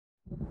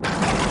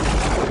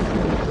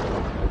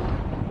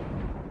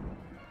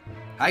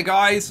Hey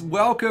guys,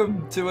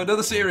 welcome to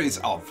another series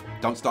of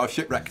Don't Starve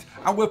Shipwrecked,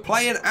 and we're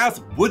playing as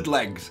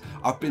Woodlegs.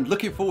 I've been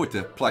looking forward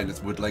to playing as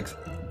Woodlegs.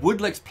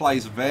 Woodlegs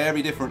plays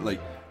very differently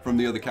from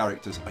the other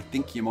characters. I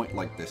think you might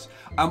like this.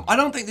 I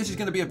don't think this is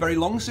going to be a very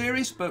long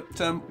series, but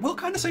we'll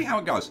kind of see how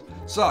it goes.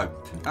 So,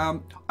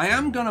 I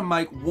am going to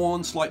make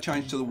one slight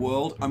change to the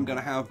world. I'm going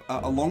to have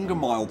a longer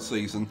mild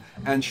season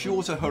and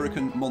shorter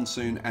hurricane,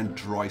 monsoon and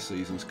dry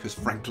seasons, because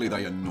frankly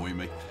they annoy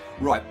me.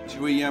 Right, should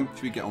we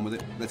get on with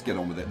it? Let's get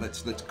on with it.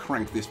 Let's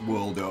crank this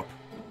world up.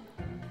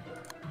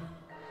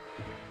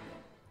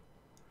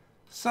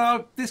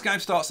 So this game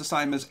starts the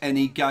same as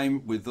any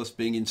game, with us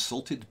being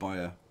insulted by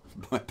a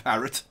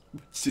parrot.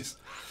 It's just,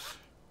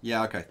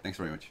 yeah, okay. Thanks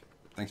very much.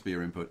 Thanks for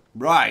your input.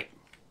 Right.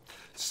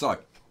 So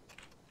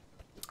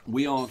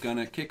we are going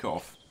to kick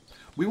off.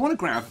 We want to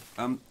grab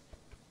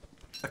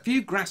a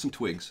few grass and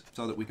twigs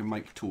so that we can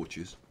make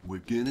torches. We're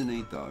going to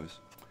need those.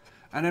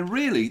 And then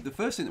really, the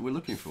first thing that we're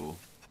looking for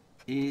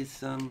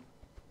is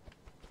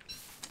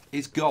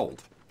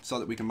gold, so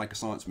that we can make a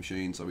science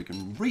machine, so we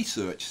can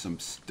research some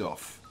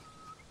stuff.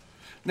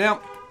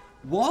 Now,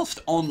 whilst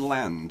on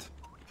land,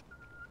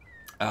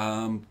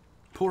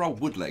 poor old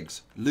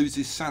Woodlegs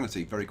loses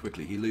sanity very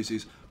quickly. He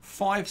loses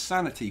 5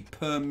 sanity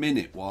per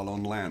minute while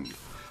on land.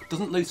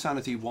 Doesn't lose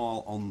sanity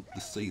while on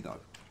the sea though.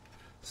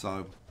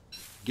 So,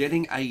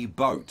 getting a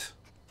boat,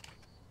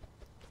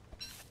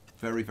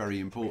 very,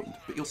 very important.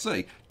 But you'll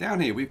see, down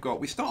here we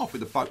start off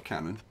with a boat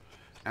cannon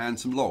and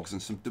some logs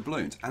and some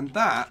doubloons, and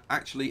that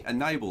actually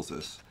enables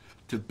us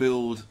to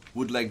build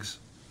Woodlegs'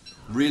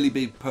 really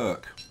big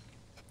perk,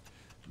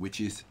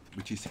 which is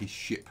his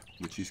ship,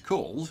 which is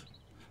called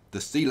the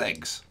Sea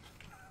Legs.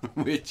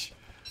 Which,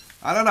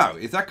 I don't know,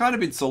 is that kind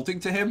of insulting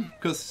to him?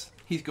 Because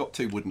he's got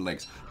 2 wooden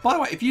legs. By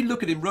the way, if you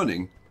look at him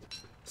running,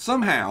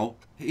 somehow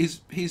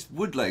his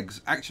wood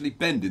legs actually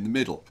bend in the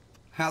middle.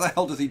 How the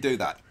hell does he do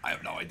that? I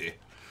have no idea.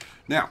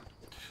 Now,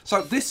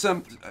 so this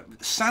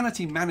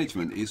sanity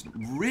management is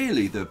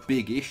really the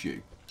big issue.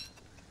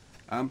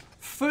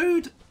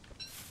 Food,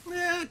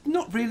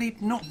 not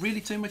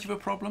really too much of a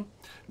problem.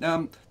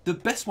 The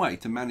best way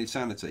to manage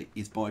sanity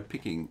is by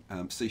picking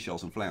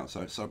seashells and flowers.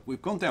 So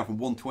we've gone down from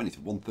 120 to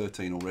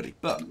 113 already,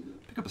 but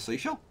pick up a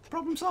seashell,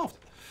 problem solved.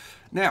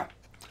 Now,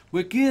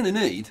 we're going to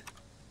need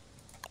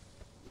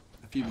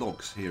a few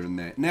logs here and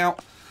there. Now,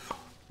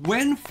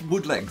 when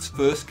Woodlegs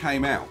first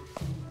came out,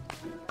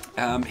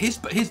 his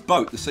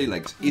boat, the Sea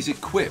Legs, is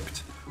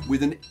equipped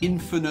with an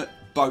infinite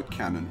boat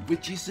cannon,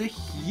 which is a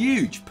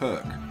huge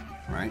perk,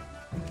 right?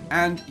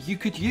 And you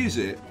could use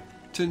it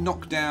to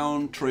knock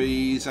down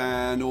trees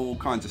and all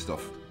kinds of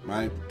stuff,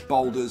 right?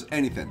 Boulders,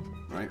 anything,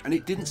 right? And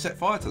it didn't set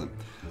fire to them.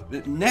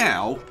 But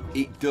now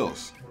it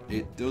does.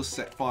 It does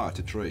set fire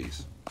to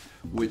trees,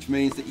 which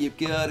means that you've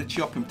got to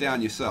chop them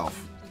down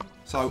yourself.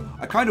 So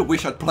I kind of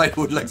wish I'd played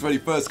Woodlegs when he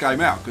first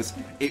came out, because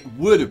it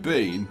would have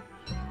been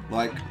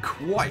like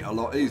quite a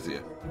lot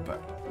easier.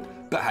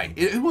 But hey,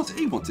 he wants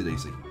it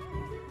easy.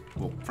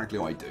 Well, frankly,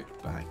 I do.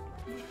 But hey.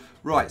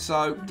 Right,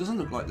 so it doesn't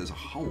look like there's a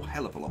whole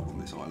hell of a lot on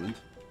this island.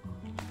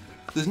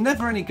 There's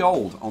never any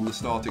gold on the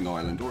starting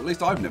island, or at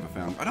least I've never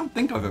found. I don't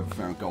think I've ever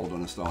found gold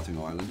on a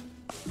starting island.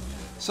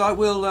 So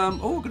we'll,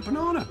 oh, good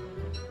banana.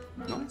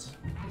 Nice.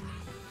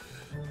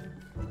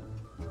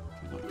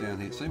 Look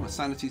down here. See, my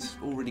sanity's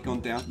already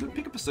gone down. But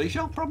pick up a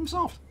seashell, problem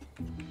solved.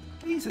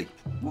 Easy.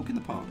 Walk in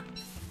the park.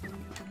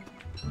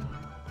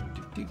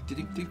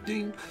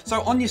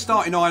 So on your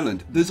starting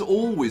island, there's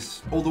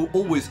always, or there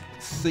always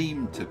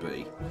seem to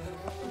be,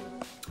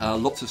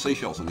 lots of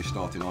seashells on your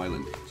starting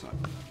island. So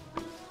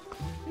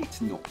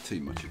it's not too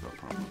much of a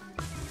problem.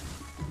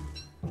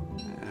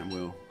 And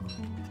we'll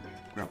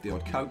grab the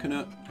odd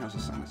coconut. How's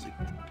the sanity?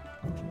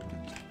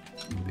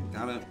 Pick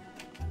that up.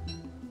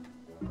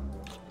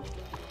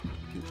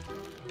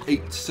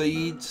 Eat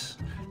seeds.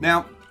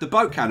 Now, the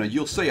boat cannon,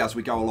 you'll see as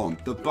we go along,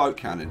 the boat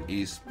cannon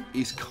is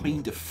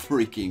kind of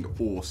freaking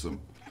awesome.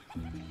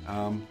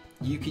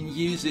 You can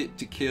use it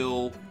to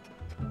kill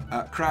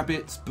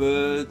crabbits,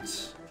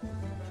 birds,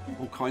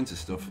 all kinds of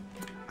stuff.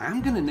 I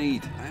am gonna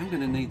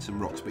need some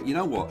rocks, but you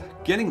know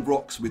what? Getting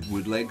rocks with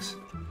Woodlegs,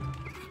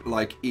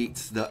 like,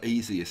 it's the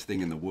easiest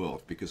thing in the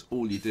world, because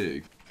all you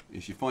do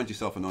is you find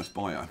yourself a nice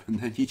biome and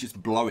then you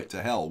just blow it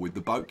to hell with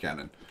the boat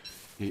cannon.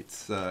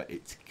 It's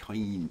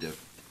kind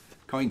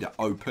of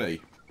OP.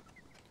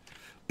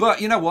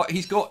 But you know what?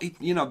 He's got,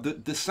 you know,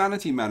 the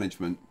sanity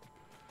management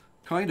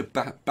kind of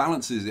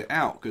balances it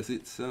out, because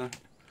it's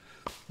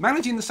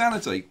managing the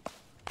sanity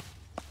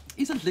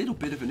is a little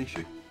bit of an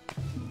issue.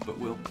 But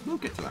we'll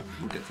get to that.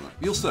 We'll get to that.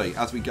 You'll see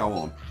as we go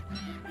on,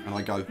 and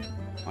I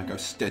go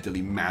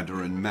steadily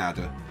madder and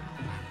madder.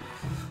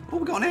 Oh,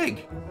 we got an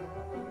egg.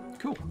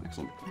 Cool,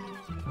 excellent.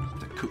 Have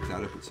to cook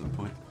that up at some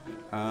point.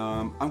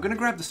 I'm going to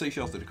grab the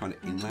seashells that are kind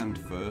of inland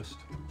first.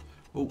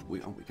 Oh, we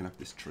can have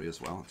this tree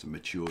as well. It's a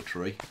mature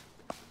tree.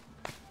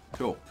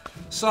 Cool.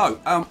 So,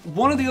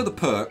 one of the other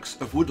perks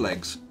of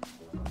Woodlegs,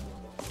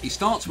 he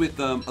starts with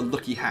a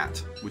lucky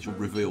hat, which will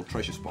reveal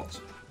treasure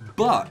spots.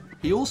 But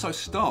he also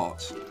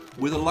starts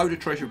with a load of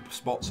treasure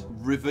spots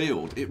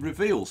revealed. It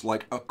reveals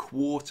like a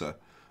quarter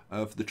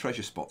of the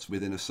treasure spots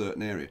within a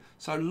certain area.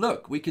 So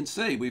look, we can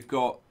see we've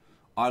got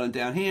island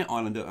down here,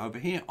 island over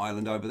here,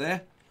 island over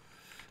there.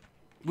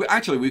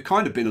 We've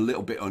kind of been a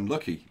little bit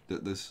unlucky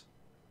that there's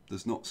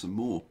not some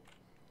more.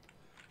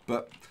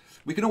 But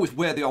we can always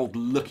wear the old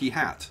lucky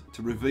hat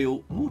to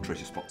reveal more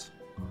treasure spots.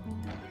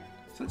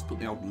 So let's put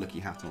the old lucky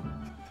hat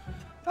on.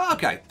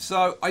 Okay,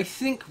 so I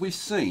think we've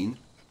seen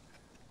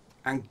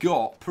and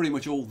got pretty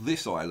much all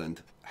this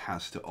island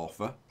has to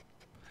offer.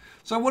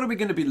 So what are we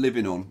going to be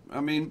living on?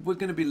 I mean, we're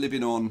going to be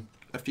living on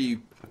a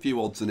few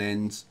odds and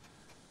ends.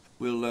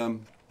 We'll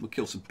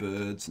kill some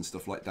birds and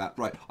stuff like that.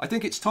 Right, I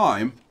think it's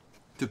time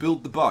to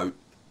build the boat,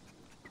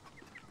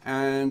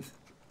 and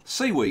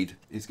seaweed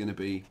is going to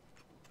be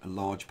a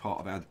large part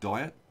of our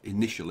diet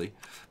initially,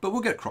 but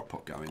we'll get a crock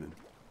pot going,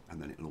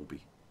 and then it'll all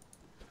be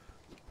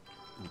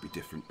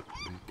different.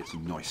 Get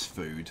some nice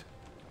food.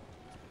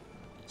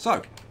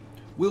 So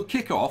we'll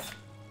kick off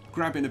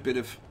grabbing a bit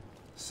of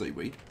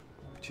seaweed,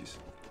 which is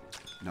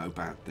no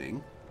bad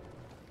thing.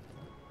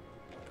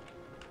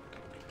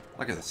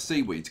 Like I said,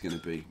 seaweed's going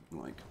to be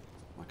like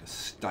a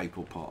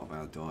staple part of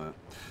our diet.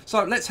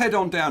 So let's head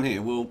on down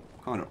here. We'll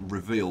kind of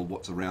reveal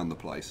what's around the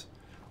place.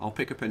 I'll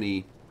pick up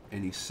any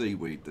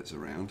seaweed that's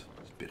around.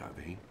 There's a bit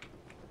over here.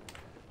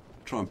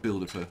 Try and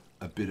build up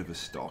a bit of a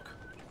stock.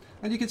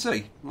 And you can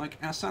see, like,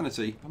 our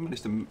sanity, I've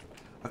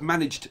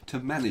managed to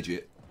manage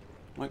it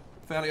like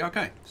fairly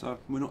okay. So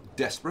we're not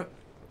desperate.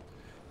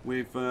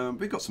 We've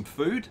got some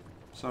food,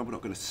 so we're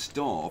not going to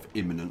starve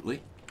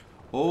imminently.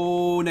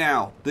 Oh,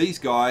 now these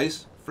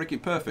guys,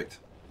 freaking perfect.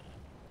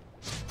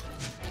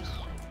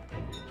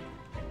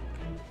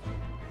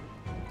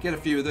 Get a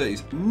few of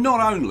these. Not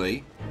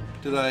only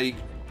do they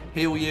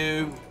heal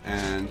you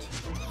and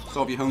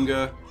solve your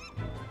hunger,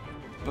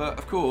 but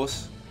of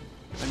course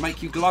they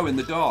make you glow in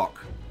the dark,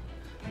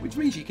 which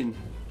means you can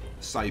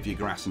save your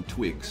grass and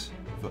twigs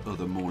for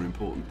other more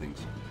important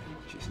things,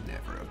 which is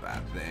never a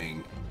bad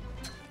thing.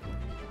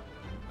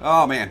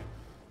 Oh man,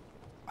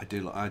 I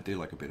do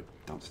like a bit of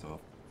Don't Starve.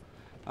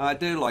 I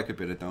do like a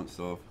bit of Don't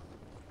Starve.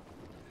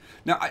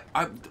 Now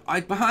I've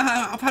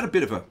had a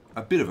bit of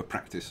a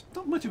practice,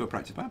 not much of a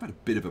practice, but I've had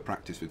a bit of a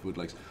practice with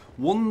Woodlegs.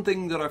 One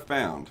thing that I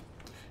found,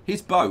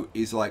 his boat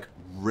is like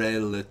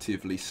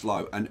relatively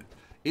slow, and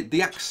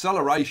the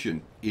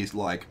acceleration is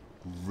like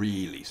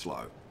really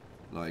slow.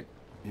 Like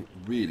it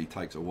really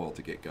takes a while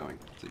to get going.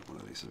 Let's see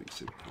one of these so we can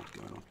see what's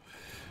going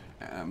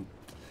on.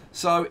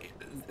 So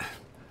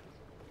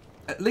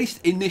at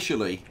least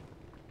initially,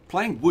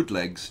 playing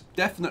Woodlegs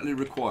definitely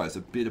requires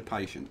a bit of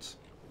patience.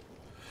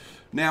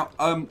 Now,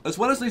 as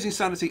well as losing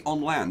sanity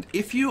on land,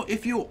 if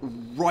you're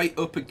right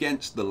up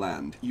against the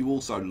land, you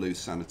also lose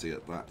sanity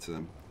at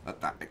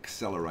that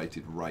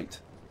accelerated rate.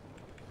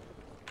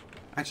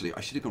 Actually, I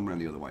should have gone around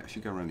the other way. I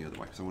should go around the other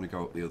way because I want to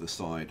go up the other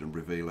side and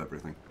reveal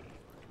everything.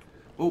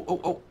 Oh,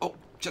 oh, oh, oh!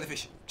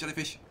 Jellyfish!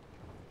 Jellyfish!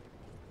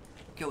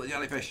 Kill the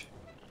jellyfish!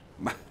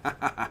 Boom!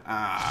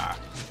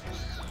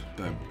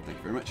 Thank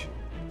you very much.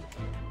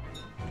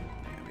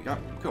 There we go.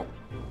 Cool.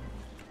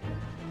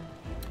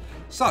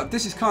 So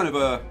this is kind of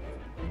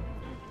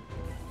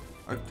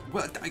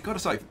well, I gotta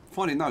say,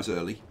 finding those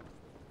early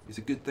is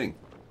a good thing.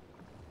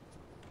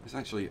 It's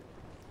actually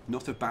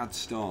not a bad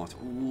start.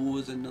 Oh,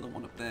 there's another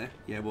one up there.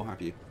 Yeah, we'll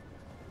have you.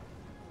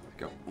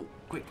 Go. Oh,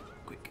 quick,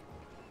 quick.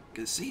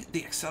 Because see,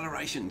 the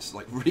acceleration's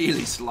like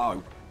really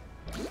slow.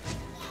 Oh,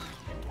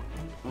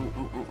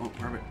 oh, oh, oh,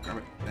 grab it, grab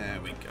it. There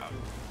we go.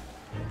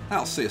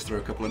 That'll see us through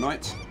a couple of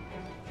nights.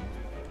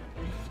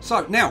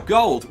 So, now,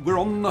 gold. We're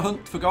on the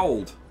hunt for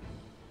gold.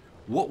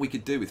 What we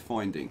could do with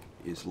finding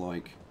is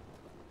like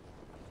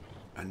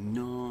a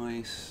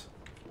nice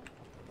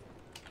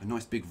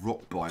big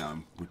rock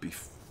biome would be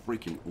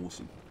freaking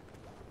awesome.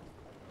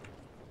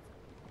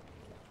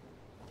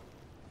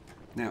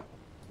 Now,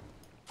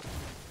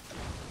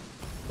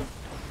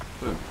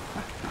 boom.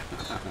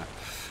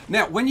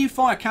 Now, when you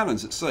fire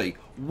cannons at sea,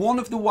 one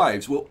of the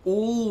waves will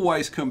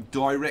always come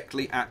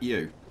directly at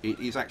you. It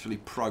is actually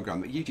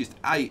programmed. You just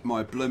ate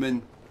my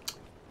bloomin'.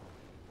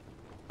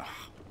 I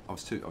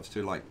was too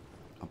late.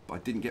 I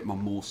didn't get my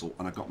morsel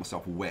and I got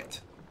myself wet,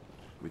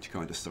 which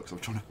kind of sucks. I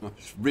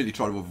was really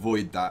trying to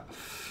avoid that,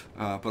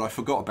 but I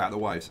forgot about the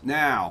waves.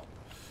 Now,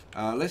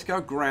 let's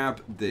go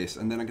grab this,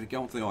 and then I'm going to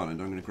go onto the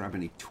island. I'm going to grab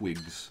any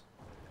twigs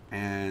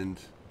and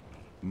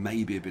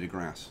maybe a bit of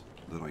grass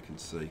that I can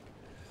see.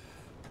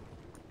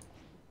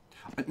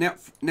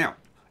 Now,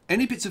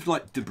 any bits of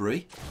like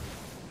debris,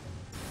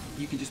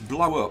 you can just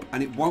blow up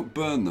and it won't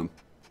burn them.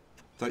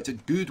 So it's a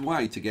good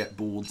way to get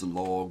boards and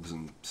logs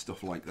and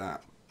stuff like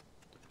that.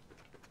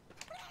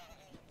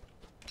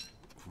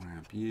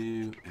 Grab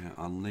you.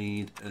 I'll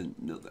need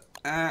another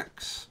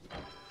axe.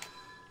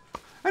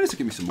 And this will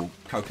give me some more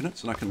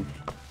coconuts, and I can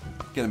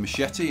get a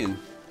machete and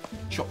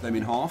chop them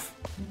in half.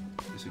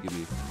 This will give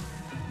me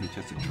a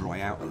chance to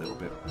dry out a little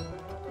bit.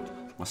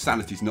 My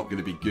sanity's not going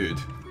to be good.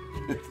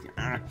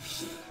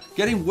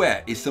 Getting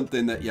wet is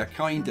something that you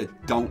kind of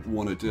don't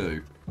want to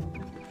do.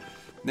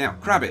 Now,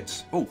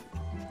 crabbits. Oh,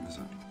 there's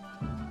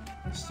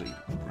seed.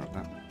 Grab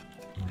that.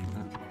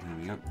 There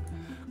we go.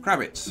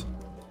 Crabbits.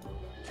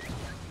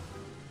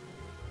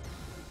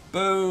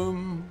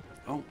 Boom.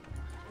 Oh.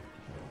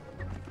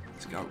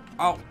 Let's go.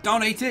 Oh,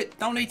 don't eat it.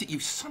 Don't eat it, you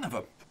son of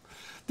a...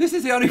 This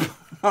is the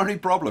only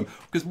problem,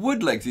 because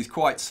Woodlegs is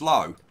quite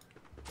slow.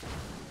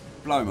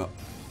 Blow him up.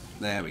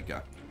 There we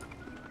go.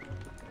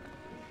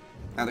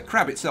 Now the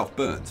crab itself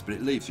burns, but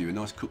it leaves you a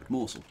nice cooked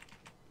morsel.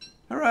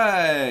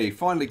 Hooray!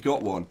 Finally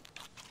got one.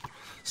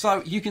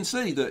 So you can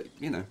see that,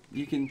 you know,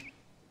 you can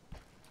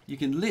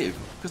live,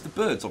 because the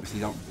birds obviously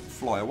don't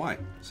fly away.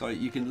 So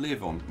you can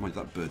live on, well,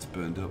 that bird's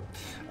burned up.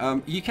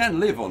 You can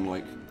live on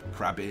like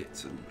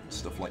crabbits and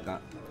stuff like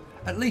that.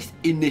 At least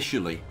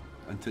initially,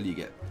 until you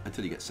get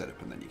set up,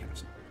 and then you can have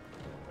some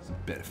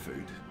better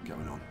food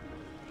going on.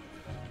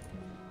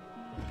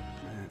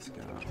 Let's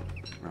go.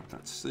 Grab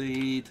that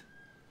seed.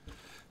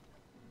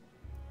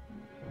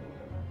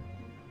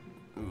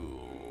 Ooh.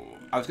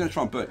 I was going to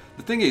try and burn.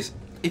 The thing is,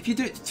 if you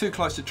do it too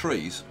close to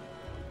trees,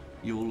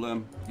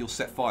 you'll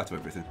set fire to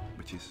everything,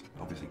 which is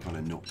obviously kind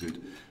of not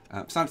good.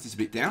 Sanity's a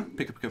bit down.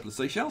 Pick up a couple of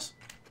seashells.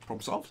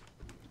 Problem solved.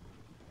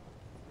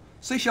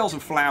 Seashells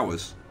and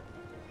flowers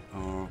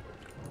are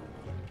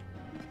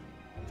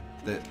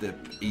the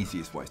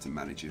easiest ways to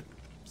manage your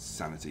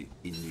sanity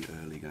in the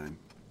early game.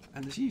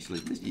 And there's usually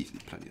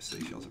plenty of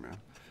seashells around.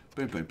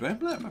 Boom, boom,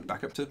 boom.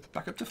 Back up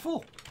to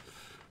full.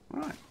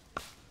 Right.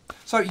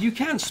 So you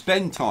can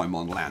spend time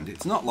on land.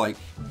 It's not like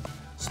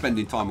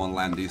spending time on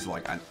land is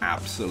like an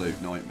absolute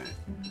nightmare.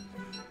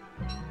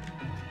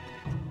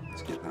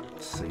 Let's get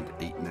that seed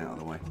eaten out of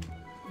the way.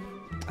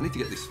 I need to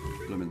get this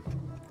blooming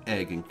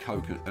egg and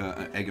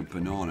coconut, egg and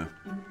banana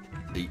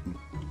eaten.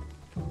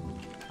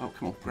 Oh,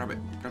 come on, grab it.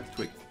 Grab the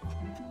twig.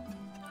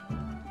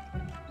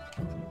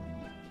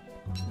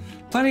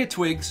 Plenty of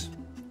twigs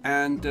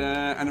and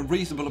a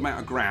reasonable amount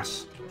of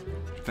grass.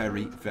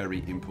 Very,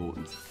 very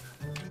important.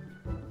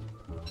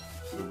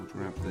 So we'll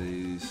grab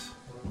these.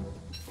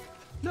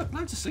 Look,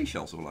 loads of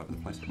seashells all over the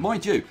place.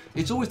 Mind you,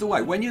 it's always the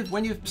way. When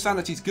your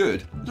sanity's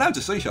good, loads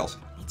of seashells.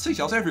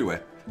 Seashells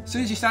everywhere. As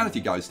soon as your sanity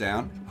goes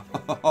down,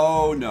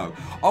 oh no.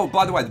 Oh,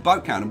 by the way, the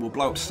boat cannon will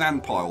blow up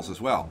sand piles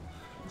as well.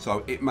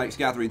 So it makes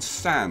gathering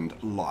sand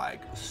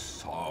like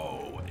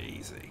so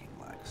easy.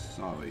 Like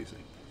so easy.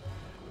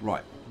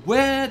 Right.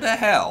 Where the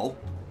hell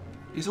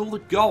is all the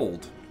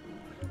gold?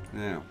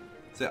 Now,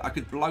 so I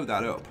could blow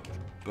that up,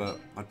 but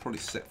I'd probably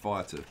set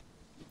fire to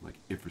like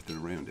everything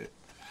around it.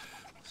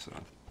 So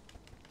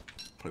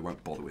probably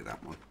won't bother with that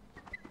one.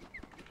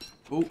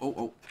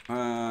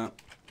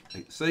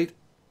 Eat the seed.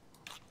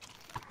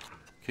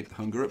 Keep the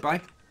hunger at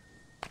bay.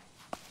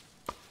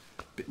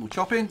 Bit more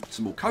chopping,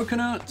 some more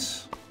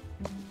coconuts.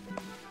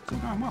 It's all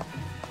going well.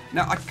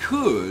 Now I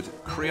could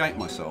create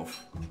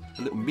myself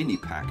a little mini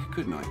pack,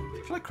 couldn't I?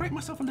 Should I create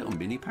myself a little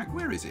mini pack?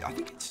 Where is it? I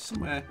think it's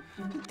somewhere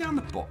down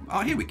the bottom. Oh,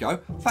 here we go.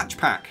 Thatch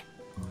pack.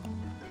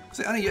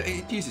 So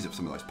it uses up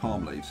some of those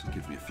palm leaves and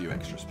gives me a few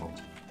extra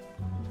spots.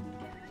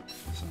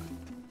 So,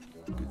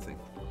 good thing.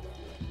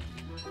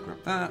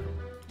 Grab that.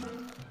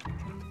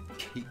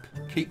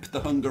 Keep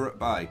the hunger at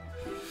bay.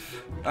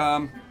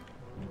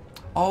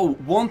 Oh,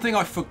 one thing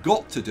I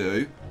forgot to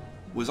do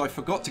was I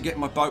forgot to get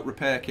my boat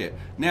repair kit.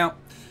 Now,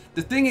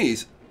 the thing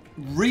is,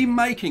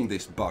 remaking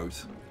this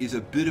boat is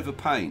a bit of a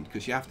pain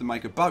because you have to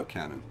make a boat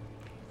cannon,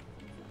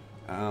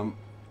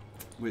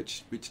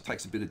 which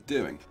takes a bit of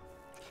doing.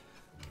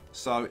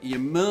 So you're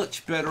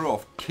much better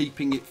off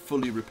keeping it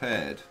fully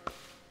repaired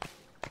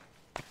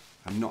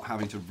and not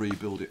having to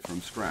rebuild it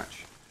from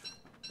scratch.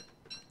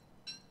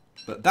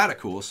 But that, of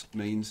course,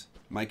 means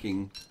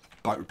making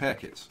boat repair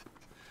kits.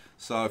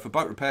 So for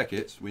boat repair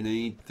kits, we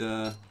need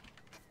to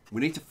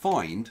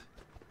find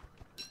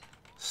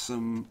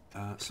some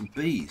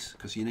bees,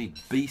 because you need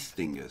bee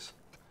stingers.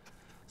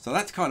 So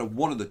that's kind of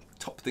one of the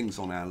top things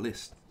on our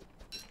list.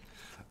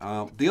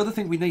 The other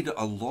thing we need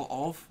a lot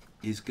of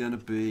is going to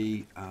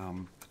be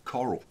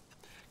coral,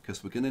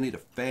 because we're going to need a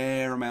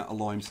fair amount of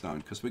limestone,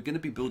 because we're going to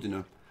be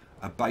building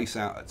a base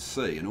out at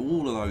sea and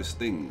all of those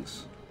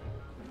things.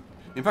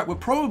 In fact, we're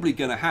probably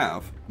going to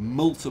have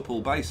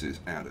multiple bases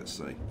out at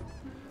sea.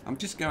 I'm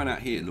just going out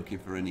here looking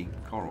for any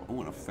coral.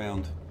 Oh, and I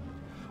found...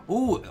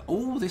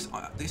 Oh,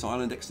 this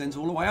island extends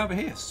all the way over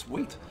here.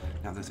 Sweet.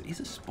 Now, there is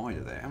a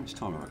spider there. How much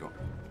time have I got?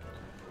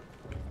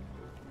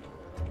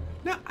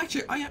 Now,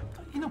 actually,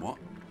 you know what?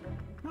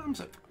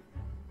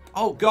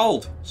 Oh,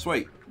 gold.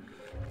 Sweet.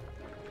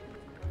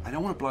 I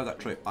don't want to blow that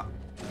tree up.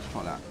 Let's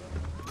try that.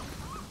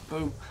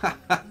 Boom.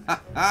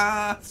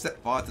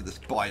 Set fire to the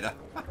spider.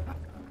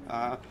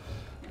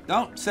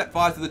 Don't set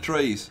fire to the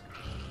trees.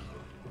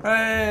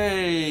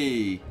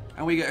 Hooray!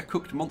 And we get a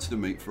cooked monster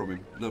meat from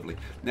him. Lovely.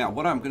 Now,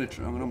 what I'm going to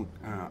try, I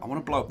want to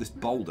blow up this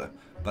boulder,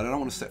 but I don't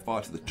want to set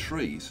fire to the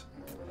trees.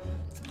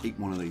 Eat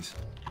one of these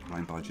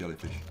rainbow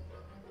jellyfish.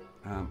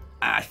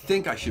 I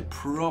think I should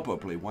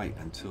probably wait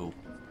until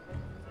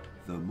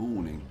the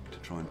morning to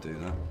try and do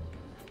that.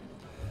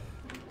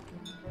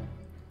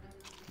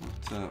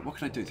 What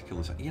can I do to kill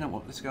this? You know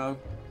what? Let's go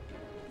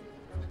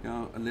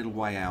a little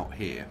way out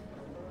here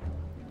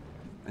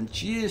and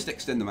just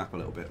extend the map a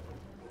little bit.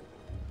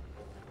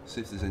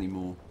 See if there's any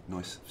more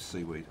nice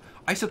seaweed.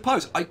 I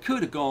suppose I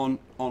could have gone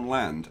on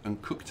land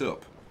and cooked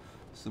up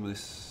some of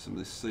this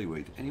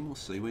seaweed. Any more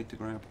seaweed to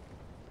grab?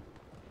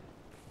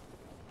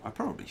 I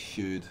probably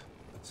should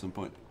at some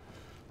point.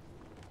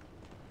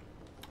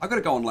 I've got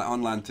to go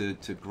on land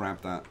to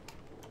grab that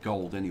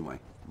gold anyway,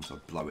 once I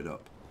blow it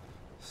up.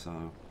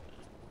 So,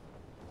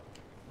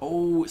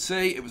 oh,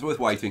 see, it was worth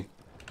waiting.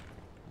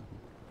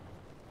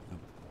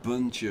 A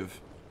bunch of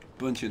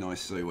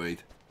nice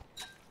seaweed.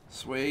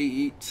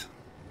 Sweet.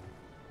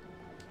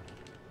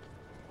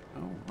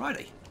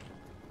 Alrighty.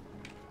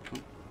 Oh,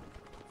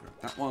 grab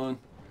that one.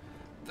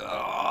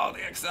 Oh,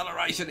 the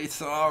acceleration is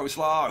so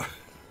slow.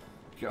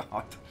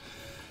 God.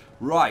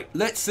 Right,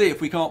 let's see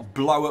if we can't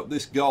blow up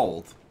this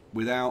gold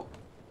without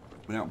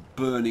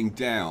burning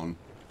down.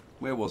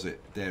 Where was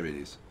it? There it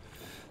is.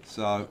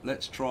 So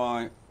let's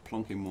try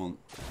plonking one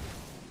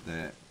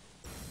there.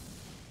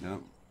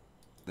 No,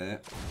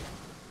 there.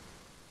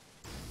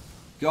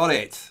 Got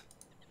it.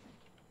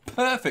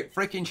 Perfect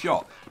freaking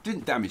shot.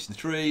 Didn't damage the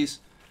trees,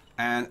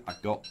 and I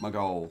got my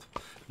gold.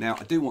 Now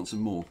I do want some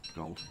more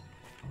gold.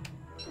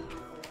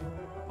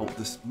 Oh,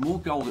 there's more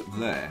gold up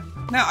there.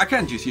 Now I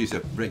can just use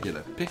a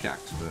regular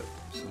pickaxe, but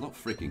it's a lot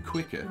freaking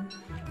quicker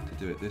to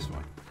do it this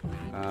way.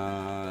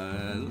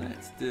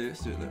 Let's do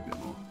it a little bit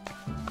more.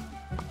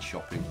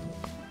 Chopping.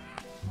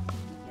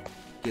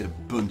 Get a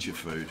bunch of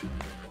food.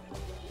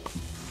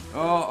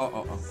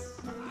 Oh,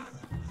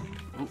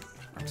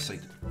 that's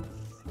seed.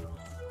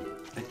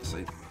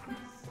 Seed.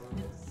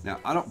 Now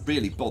I'm not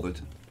really bothered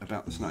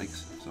about the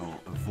snakes, so I'll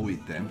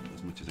avoid them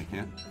as much as I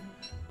can.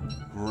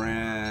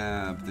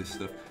 Grab this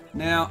stuff.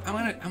 Now, am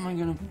I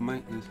gonna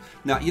make this?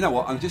 Now, you know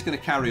what? I'm just gonna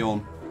carry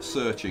on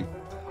searching.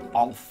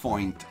 I'll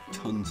find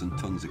tons and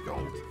tons of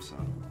gold. So,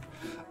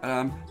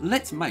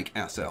 let's make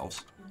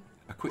ourselves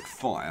a quick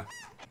fire,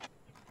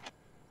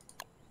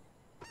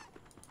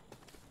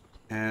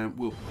 and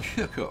we'll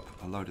cook up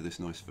a load of this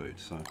nice food.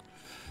 So,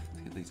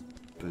 let's get these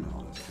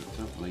bananas cooked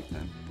up. I'll eat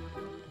them.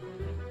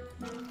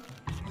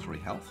 3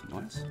 health,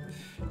 nice.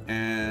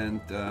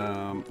 And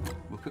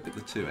we'll cook up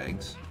the 2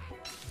 eggs.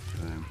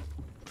 And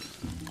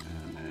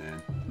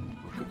then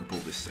we'll cook up all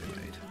this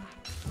seaweed.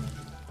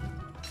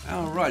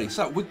 Alrighty,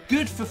 so we're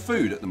good for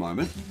food at the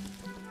moment.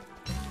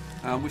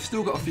 We've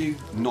still got a few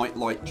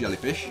nightlight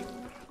jellyfish,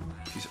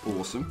 which is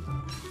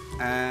awesome.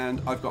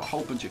 And I've got a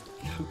whole bunch of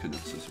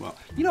coconuts as well.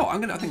 You know what, I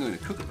think I'm going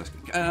to cook up this.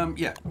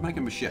 Yeah, make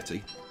a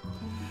machete.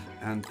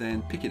 And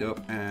then pick it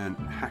up and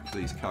hack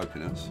these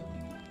coconuts.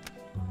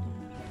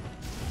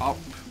 Oh,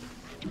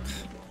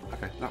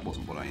 okay, that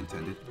wasn't what I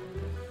intended.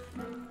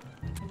 I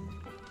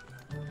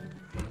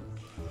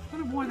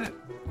don't know why are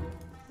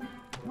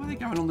they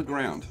going on the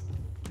ground?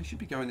 They should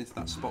be going into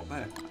that spot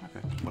there. Okay,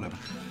 whatever.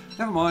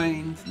 Never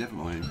mind, never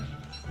mind.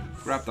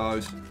 Grab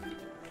those,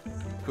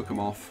 cook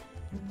them off.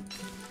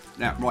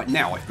 Now, right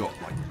now I've got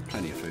like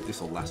plenty of food. This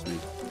will last me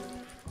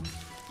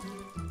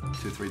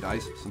 2 or 3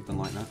 days, something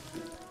like that.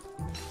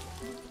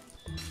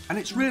 And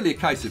it's really a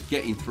case of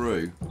getting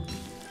through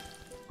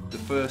the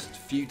first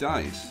few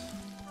days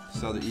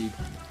so that you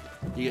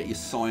get your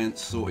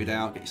science sorted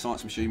out, get your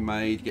science machine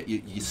made, get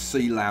your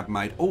C lab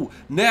made. Oh,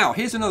 now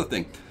here's another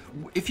thing.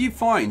 If you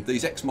find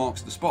these X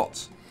marks the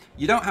spots,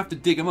 you don't have to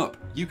dig them up.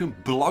 You can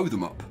blow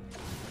them up.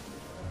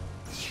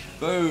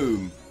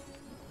 Boom.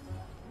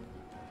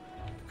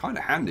 Kind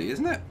of handy,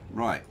 isn't it?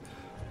 Right.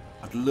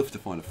 I'd love to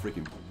find a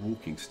freaking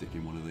walking stick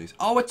in one of these.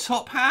 Oh, a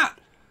top hat.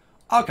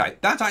 Okay,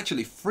 that's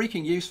actually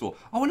freaking useful.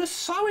 Oh, and a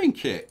sewing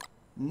kit.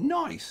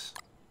 Nice.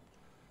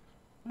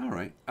 All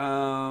right.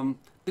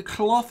 The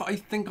cloth, I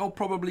think I'll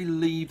probably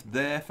leave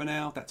there for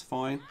now. That's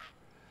fine.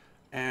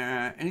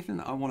 Anything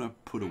that I want to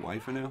put away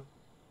for now?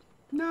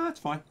 No, that's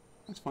fine.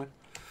 That's fine.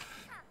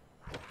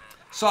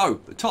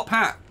 So the top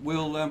hat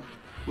will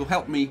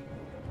help me.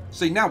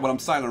 See, now when I'm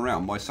sailing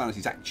around, my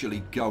sanity's actually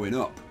going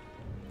up,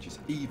 which is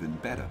even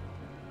better.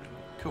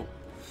 Cool.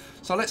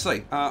 So let's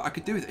see. I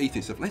could do with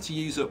eating stuff. Let's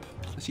use up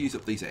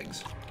these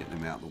eggs. Get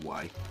them out of the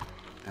way.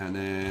 And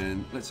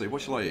then, let's see,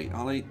 what shall I eat?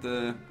 I'll eat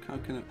the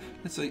coconut.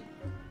 Let's see.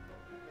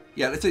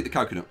 Yeah, let's eat the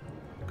coconut.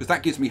 Because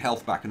that gives me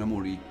health back, and I'm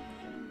already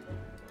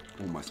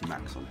almost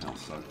max on health.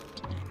 So,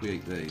 we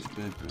eat these.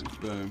 Boom, boom,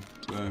 boom,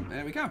 boom.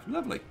 There we go.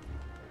 Lovely.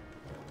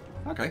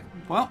 Okay,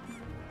 well,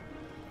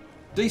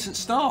 decent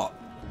start.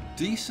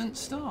 Decent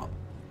start.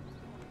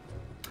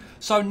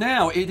 So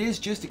now it is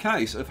just a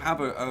case of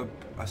have a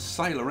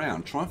sail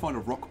around, try and find a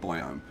rock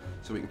biome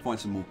so we can find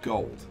some more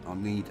gold. I'll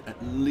need at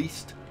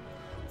least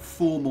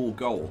 4 more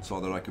gold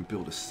so that I can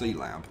build a sea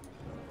lab.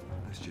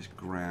 Let's just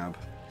grab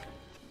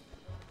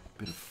a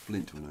bit of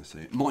flint when I see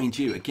it. Mind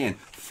you, again,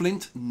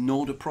 flint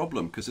not a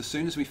problem, because as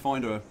soon as we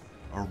find a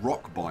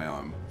rock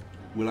biome,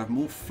 we'll have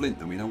more flint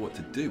than we know what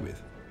to do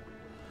with.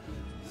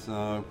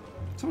 So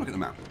let's have a look at the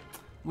map.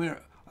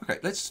 Okay,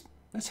 let's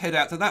head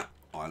out to that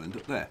island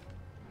up there.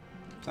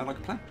 Sound like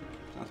a plan?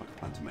 Sounds like a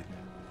plan to me.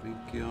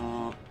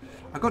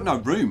 I've got no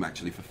room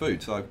actually for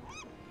food, so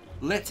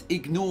let's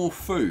ignore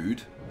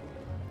food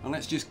and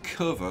let's just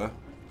cover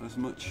as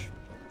much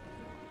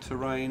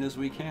terrain as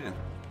we can.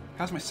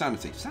 How's my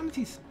sanity?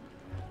 Sanity's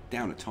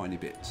down a tiny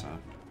bit, so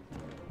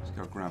let's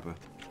go grab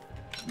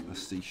a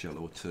seashell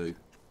or two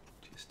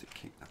just to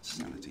keep that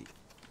sanity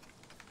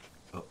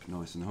up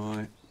nice and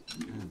high.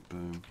 And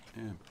boom,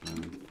 and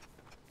boom.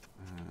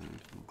 And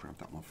we'll grab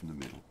that one from the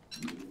middle.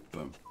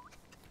 Boom.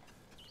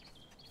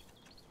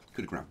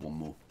 Could have grabbed one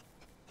more,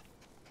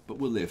 but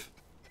we'll live.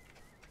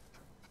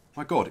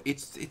 My God,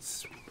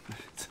 it's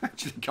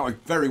actually going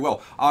very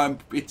well.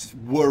 It's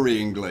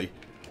going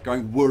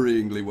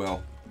worryingly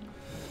well.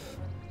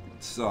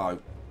 So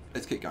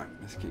let's keep going.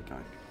 Let's keep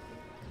going.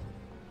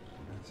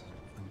 Let's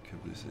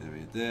uncover this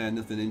area there.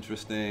 Nothing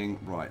interesting.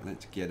 Right,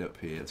 let's get up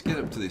here. Let's get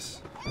up to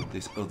this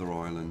other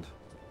island.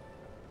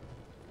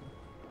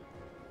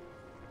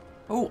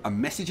 Oh, a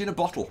message in a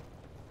bottle,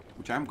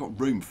 which I haven't got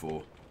room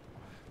for.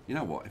 You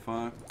know what? If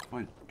I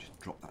just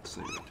drop that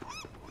seed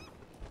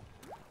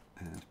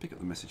and pick up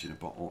the message in a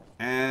bottle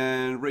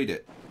and read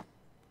it.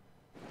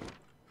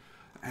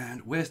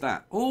 And where's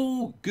that?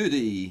 Oh,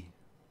 goody.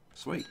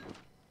 Sweet.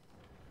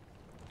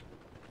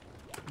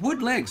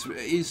 Woodlegs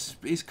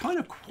is kind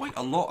of quite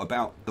a lot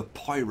about the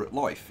pirate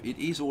life. It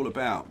is all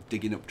about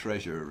digging up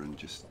treasure and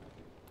just,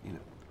 you know,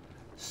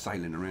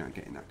 sailing around,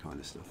 getting that kind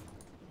of stuff.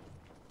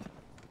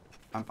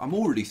 I'm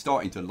already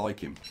starting to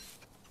like him.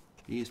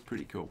 He is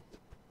pretty cool.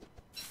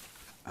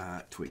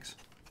 Twigs.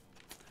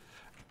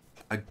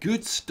 A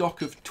good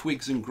stock of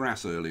twigs and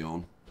grass early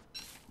on.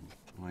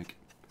 Like,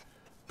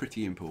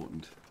 pretty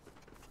important.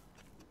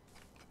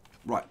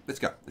 Right, let's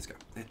go. Let's go.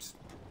 Let's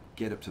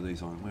get up to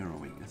these islands. Where are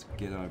we? Let's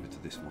get over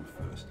to this one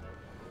first.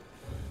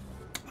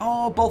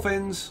 Oh,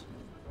 dolphins!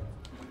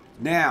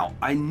 Now,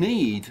 I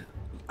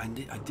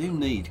do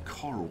need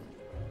coral.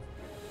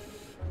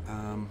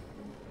 I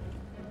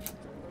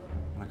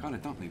kind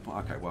of don't need.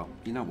 Okay, well,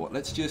 you know what?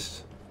 Let's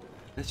just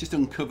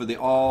uncover the.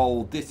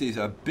 Oh, this is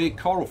a big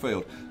coral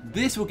field.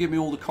 This will give me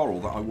all the coral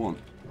that I want,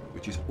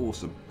 which is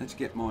awesome. Let's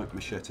get my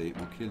machete.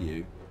 I'll kill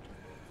you.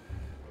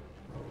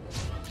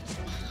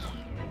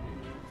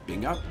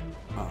 Bingo.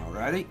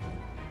 Alrighty.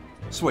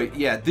 Sweet.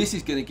 Yeah, this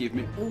is going to give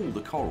me all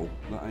the coral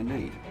that I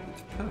need.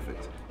 It's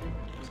perfect.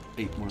 Let's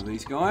eat one of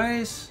these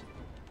guys.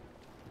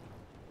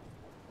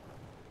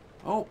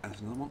 Oh, and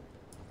there's another one.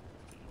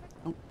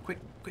 Oh, quick,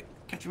 quick,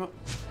 catch him up.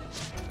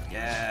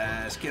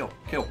 Yes, kill,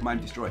 maim,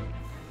 destroy.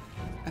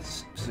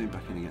 Let's zoom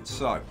back in again.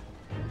 So,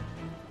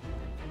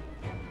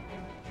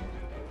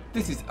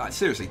 this is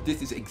seriously,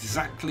 this is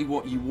exactly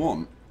what you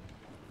want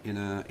in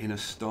a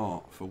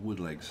start for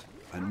Woodlegs.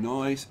 A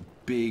nice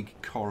big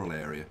coral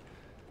area,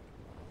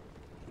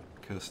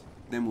 because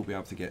then we'll be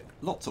able to get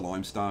lots of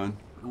limestone.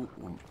 Oh,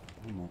 one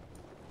more.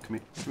 Come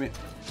here, come here.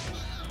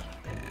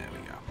 There we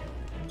go.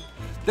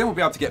 Then we'll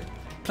be able to get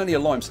plenty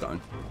of limestone,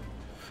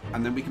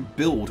 and then we can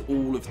build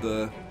all of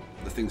the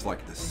things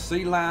like the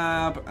sea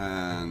lab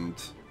and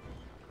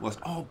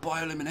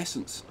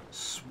bioluminescence.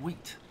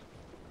 Sweet.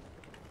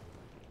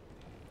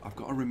 I've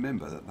got to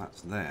remember that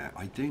that's there.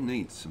 I do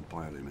need some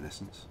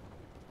bioluminescence,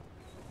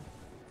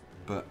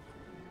 but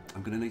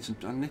I'm going to need some.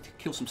 I need to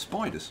kill some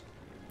spiders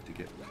to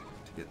get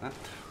that.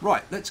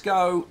 Right, let's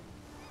go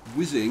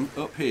whizzing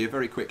up here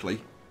very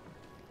quickly.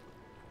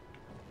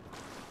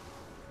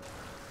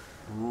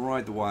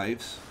 Ride the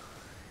waves.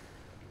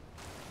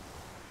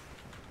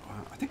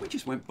 I think we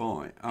just went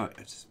by. Oh,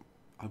 it's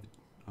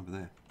over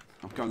there.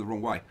 I'm going the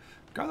wrong way.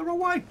 I'm going the wrong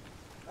way.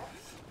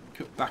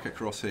 Cut back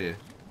across here.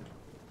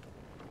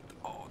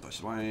 Oh,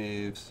 those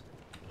waves.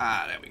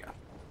 Ah, there we go.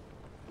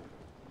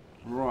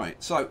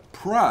 Right, so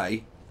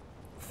pray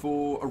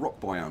for a rock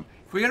biome.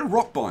 If we get a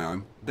rock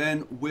biome,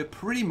 then we're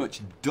pretty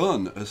much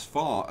done as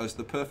far as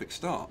the perfect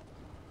start.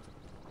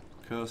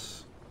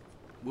 Because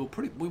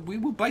we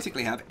will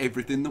basically have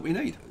everything that we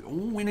need. All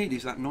we need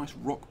is that nice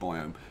rock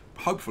biome.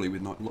 Hopefully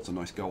with lots of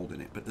nice gold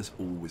in it, but there's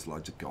always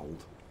loads of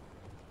gold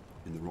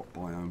in the rock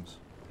biomes.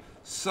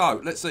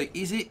 So, let's see.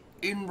 Is it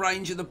in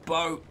range of the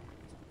boat?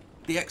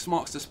 The X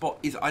marks the spot.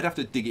 I'd have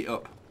to dig it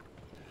up.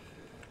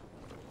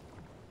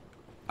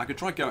 I could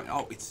try going.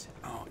 Oh, it's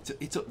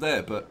up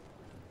there, but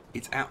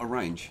it's out of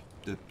range.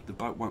 The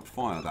boat won't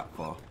fire that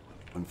far,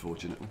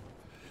 unfortunately.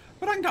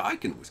 But I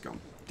can always go and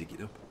dig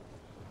it up.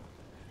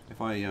 If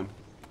I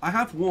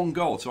have one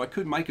gold, so I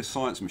could make a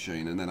science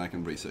machine, and then I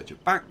can research a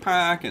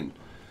backpack, and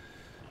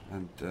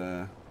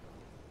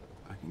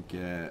I can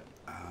get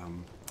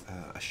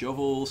a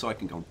shovel, so I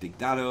can go and dig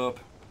that up,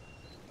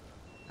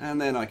 and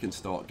then I can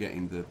start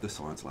getting the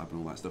science lab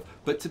and all that stuff.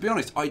 But to be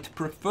honest, I'd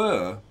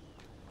prefer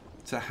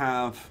to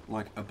have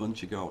like a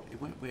bunch of gold.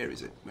 Where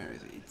is it? Where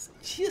is it? It's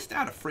just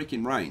out of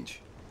freaking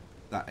range.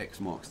 That X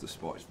marks the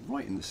spot. It's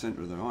right in the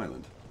centre of the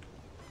island.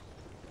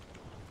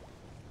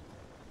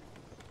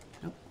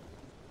 Nope.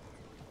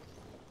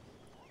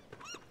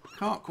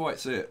 Can't quite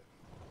see it.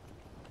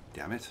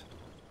 Damn it.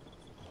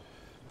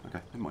 Okay,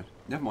 never mind.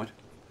 Never mind.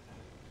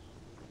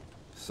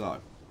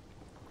 So,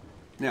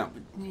 now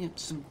we need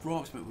some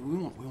rocks, but we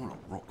want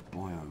a rock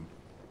biome.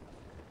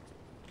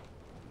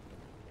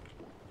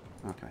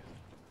 Okay.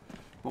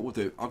 What we'll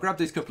do, I'll grab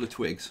these couple of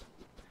twigs.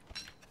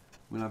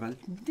 We'll have a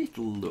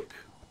little look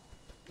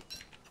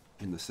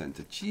in the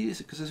centre. Jeez,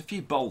 because there's a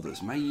few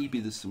boulders. Maybe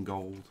there's some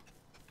gold.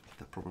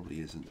 There probably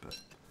isn't, but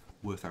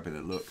worth having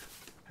a look.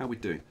 How are we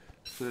doing?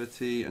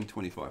 30 and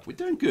 25. We're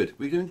doing good.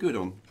 We're doing good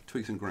on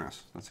twigs and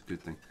grass. That's a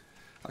good thing.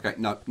 Okay,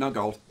 no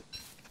gold.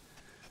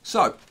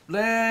 So,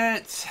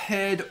 let's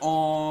head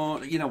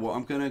on. You know what?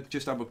 I'm going to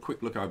just have a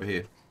quick look over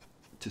here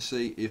to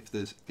see if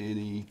there's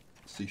any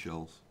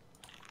seashells.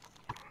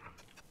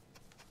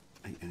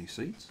 Any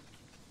seeds?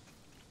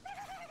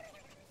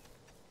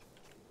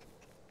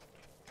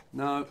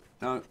 No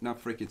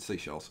freaking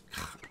seashells.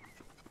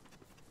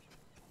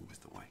 Always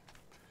the way.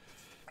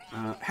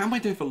 How am I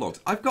doing for logs?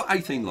 I've got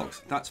 18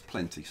 logs. That's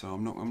plenty, so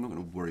I'm not going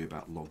to worry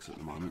about logs at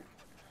the moment.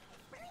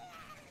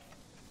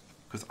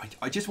 Because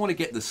I just want to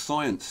get the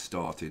science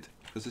started.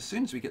 Because as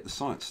soon as we get the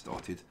science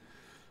started,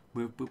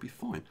 we'll be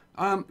fine.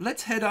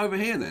 Let's head over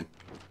here then.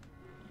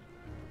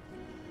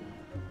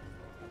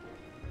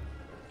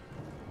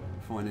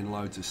 Finding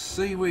loads of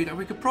seaweed. And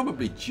we could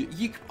probably...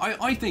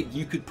 I think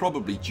you could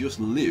probably just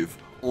live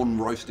on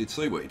roasted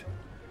seaweed.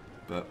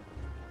 But...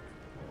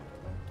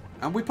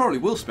 And we probably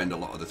will spend a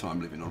lot of the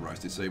time living on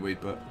roasted seaweed,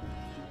 but...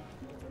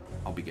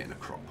 I'll be getting a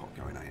crock pot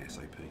going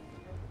ASAP.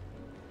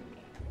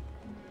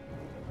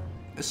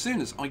 As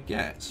soon as I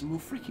get some more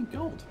freaking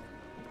gold.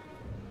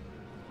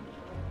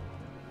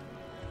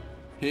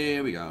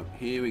 Here we go.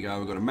 Here we go.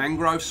 We've got a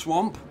mangrove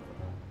swamp.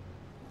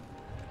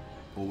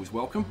 Always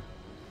welcome.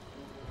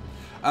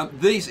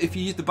 These, if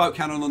you use the boat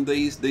cannon on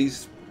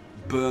these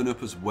burn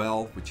up as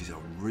well, which is a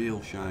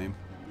real shame.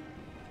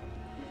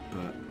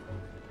 But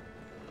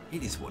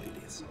it is what it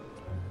is.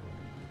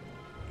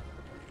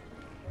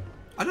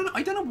 I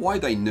don't know why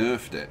they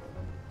nerfed it.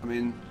 I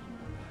mean,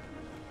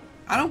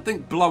 I don't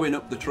think blowing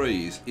up the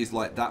trees is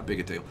like that big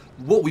a deal.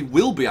 What we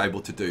will be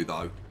able to do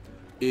though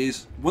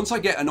is once I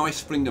get a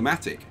nice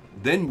flingomatic,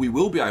 then we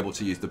will be able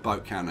to use the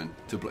boat cannon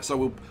to so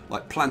we'll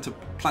like plant up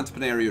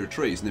an area of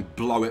trees and then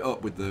blow it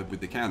up with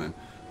the cannon,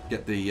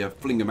 get the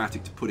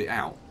flingomatic to put it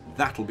out.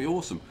 That'll be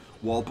awesome.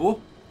 Wild boar.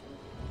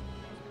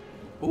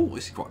 Oh,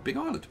 this is quite a big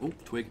island. Oh,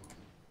 twig.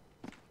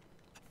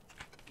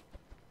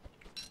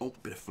 Oh,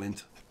 bit of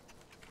flint.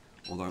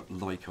 Although,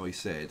 like I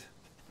said,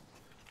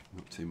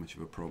 not too much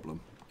of a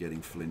problem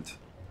getting flint.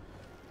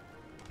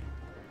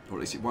 Or at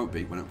least it won't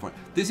be when I'm fine.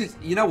 This is,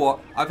 you know what?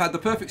 I've had the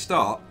perfect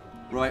start,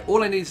 right?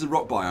 All I need is a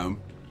rock biome.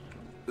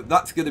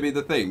 That's going to be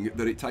the thing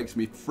that it takes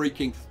me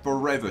freaking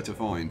forever to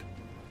find.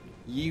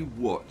 You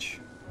watch.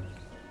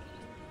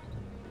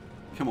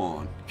 Come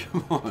on,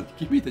 come on.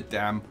 Give me the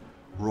damn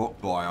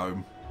rock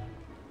biome.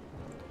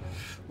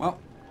 Well,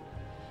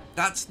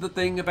 that's the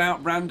thing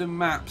about random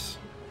maps.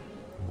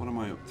 What am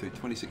I up to?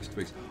 26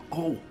 twigs.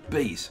 Oh,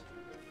 bees.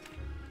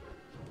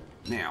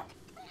 Now,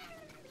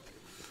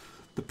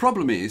 the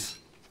problem is,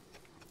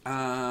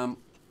 I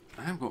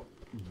haven't got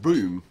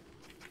room.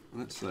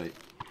 Let's see.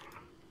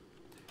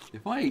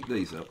 If I eat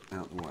these up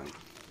out the way.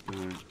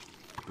 Boom,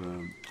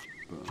 boom,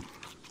 boom,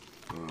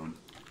 boom,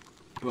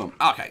 boom.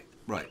 Okay,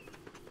 right.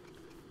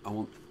 I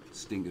want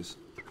stingers.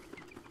 Is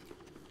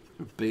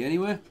there a bee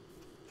anywhere?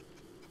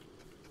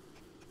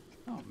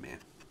 Oh, man.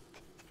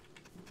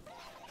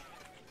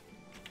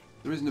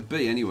 There isn't a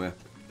bee anywhere.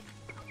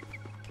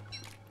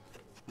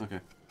 Okay.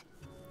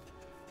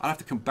 I'll have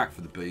to come back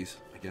for the bees,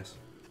 I guess.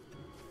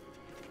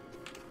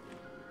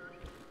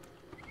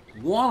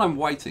 While I'm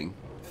waiting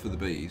for the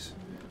bees,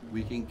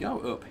 we can go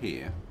up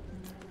here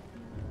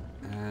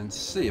and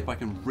see if I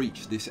can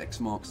reach this X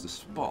marks the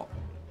spot.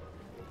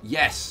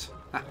 Yes!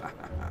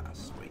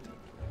 Sweet.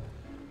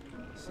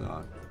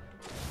 So.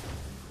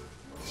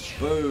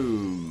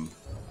 Boom!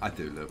 I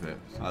do love it.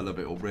 I love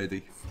it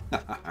already.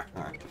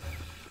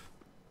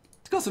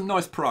 It's got some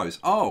nice pros.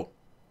 Oh!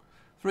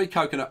 3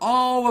 coconut.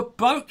 Oh, a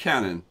boat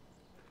cannon!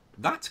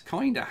 That's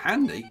kind of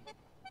handy.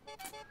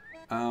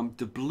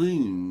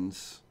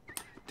 Doubloons.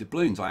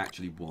 Doubloons I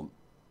actually want.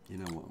 You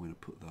know what? I'm going to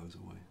put those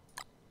away.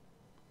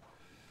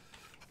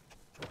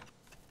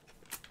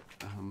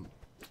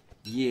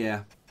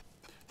 Yeah.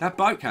 That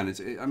boat cannon,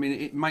 I mean,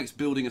 it makes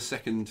building a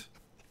second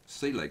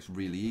sea legs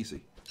really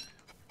easy.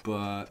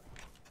 But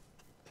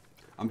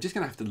I'm just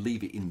going to have to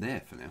leave it in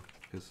there for now.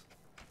 Because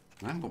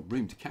I haven't got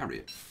room to carry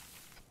it.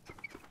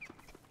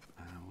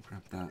 We'll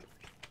grab that.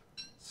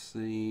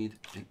 Seed.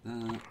 Take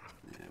that.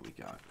 There we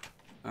go.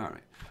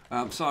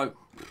 Alright. So,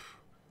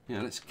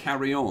 yeah, let's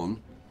carry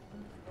on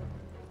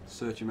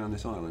searching around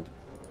this island.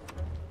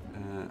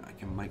 I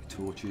can make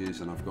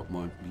torches and I've got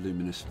my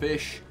luminous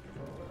fish.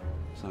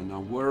 So no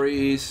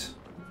worries.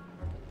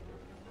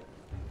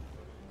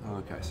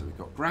 Okay, so we've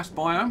got grass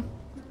biome,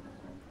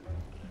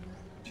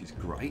 which is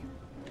great.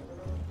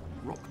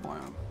 Rock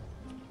biome.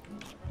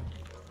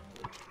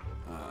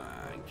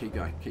 Keep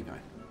going, keep going.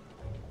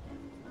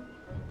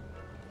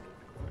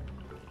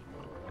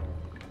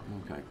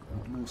 Okay,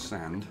 more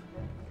sand.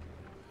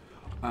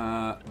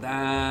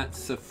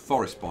 That's a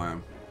forest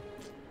biome.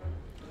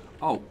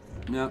 Oh,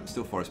 no,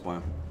 still forest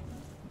biome.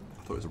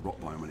 I thought it was a rock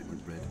biome when it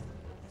went red.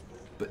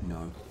 But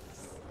no.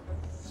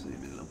 Zoom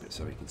in a little bit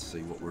so we can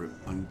see what we're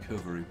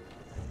uncovering.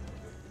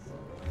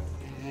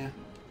 Yeah.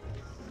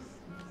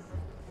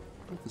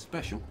 Nothing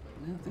special.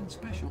 Nothing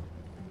special.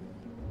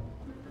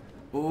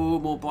 Oh,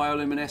 more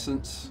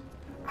bioluminescence.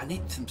 I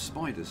need some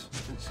spiders.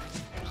 Let's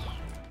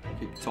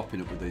keep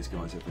topping up with these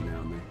guys every now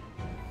and then.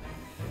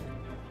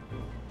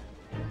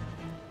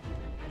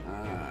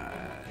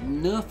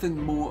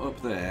 Nothing more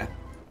up there.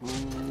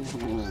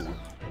 Ooh.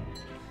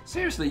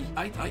 Seriously,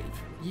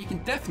 you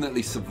can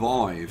definitely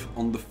survive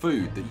on the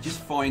food that you just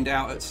find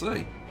out at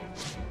sea.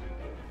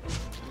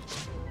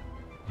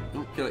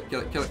 Oh, kill it,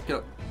 kill it, kill it, kill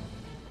it.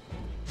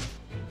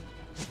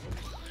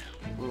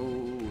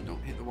 Oh,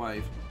 don't hit the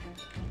wave.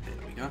 There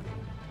we go.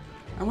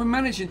 And we're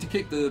managing to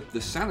keep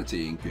the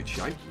sanity in good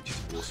shape, which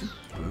is awesome.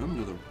 Boom,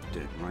 another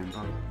dead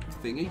rainbow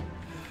thingy.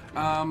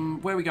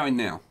 Where are we going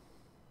now?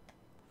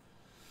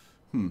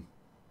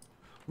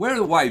 Where are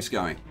the waves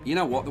going? You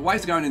know what? The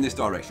waves are going in this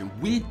direction.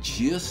 We're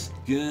just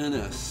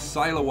gonna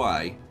sail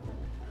away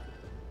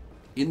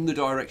in the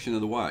direction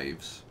of the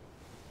waves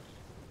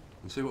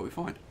and see what we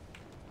find.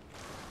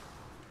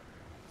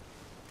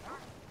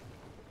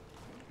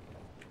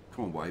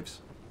 Come on, waves.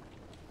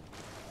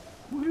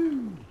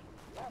 Woo!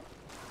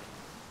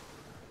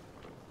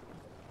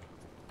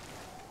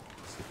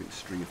 See if we can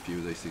string a few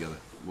of these together.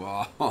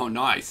 Wow,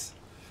 nice!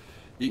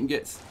 You can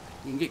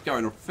get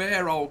going a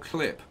fair old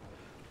clip.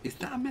 Is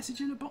that a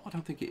message in the bottle? I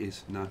don't think it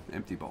is. No,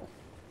 empty bottle.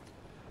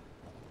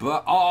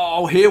 But,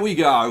 oh, here we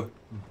go.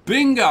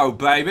 Bingo,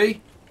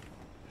 baby.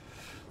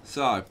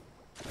 So,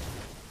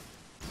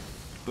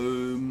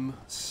 boom.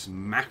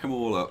 Smack them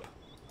all up.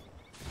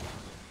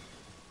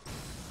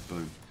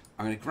 Boom.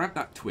 I'm going to grab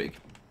that twig.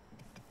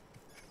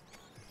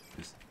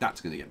 Because that's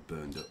going to get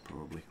burned up,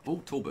 probably.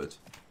 Oh, tall birds.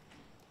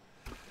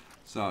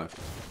 So,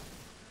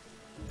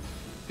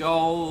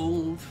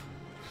 gold.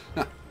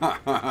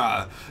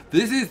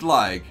 This is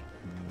like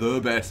the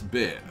best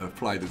bit of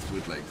playing as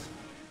Woodlegs,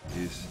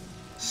 is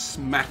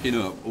smacking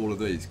up all of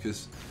these,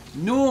 because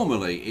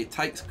normally it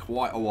takes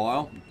quite a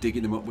while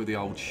digging them up with the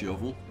old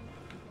shovel,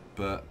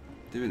 but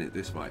doing it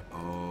this way,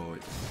 oh,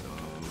 it's so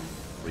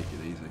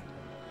freaking easy.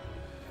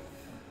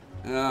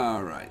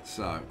 Alright,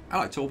 so,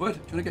 hello Torbird, do you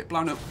want to get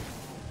blown up?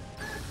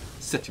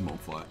 Set him on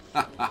fire.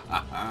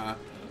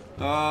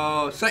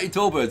 Oh, set your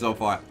Torbirds on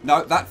fire.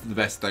 No, that's the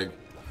best thing.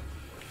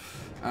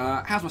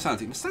 How's my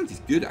sanity? My sanity's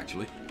good,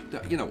 actually.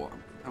 You know what?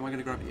 Am I going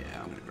to grab it? Yeah,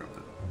 I'm going to grab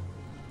that.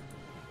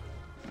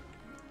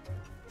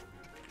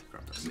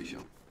 Grab that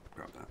seashell.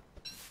 Grab that.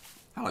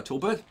 Hello, tall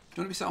bird. Do you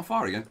want to be set on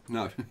fire again?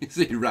 No. You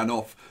see, he ran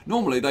off.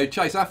 Normally, they'd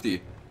chase after you.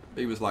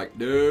 He was like,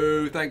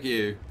 no, thank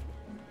you.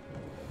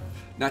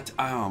 Now,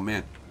 oh,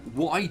 man.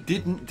 What I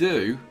didn't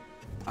do,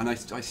 and I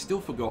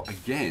still forgot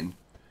again,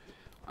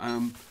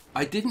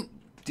 I didn't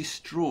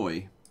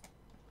destroy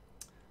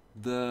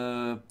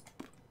the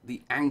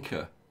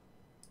anchor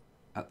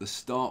at the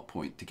start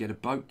point to get a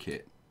boat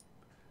kit.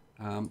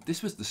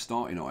 This was the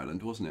starting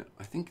island, wasn't it?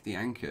 I think the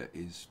anchor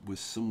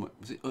was somewhere.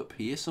 Was it up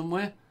here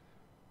somewhere?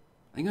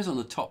 I think it was on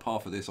the top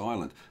half of this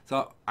island.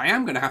 So I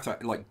am going to have to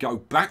like go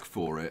back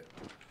for it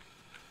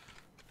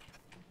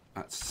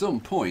at some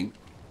point,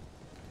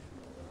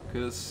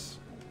 because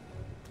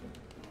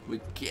we're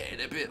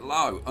getting a bit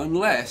low.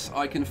 Unless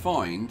I can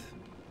find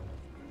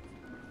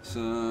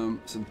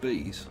some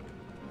bees.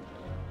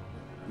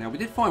 Now we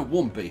did find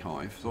one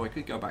beehive, so I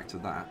could go back to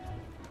that.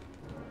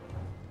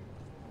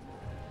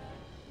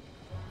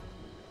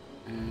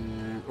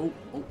 And,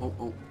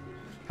 oh.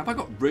 Have I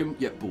got room?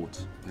 Yeah,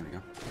 boards. There we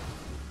go.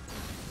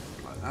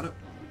 Blow that up.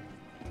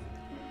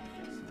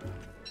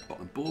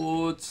 Bottom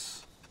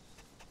boards.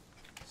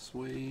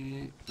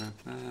 Sweet.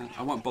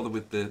 I won't bother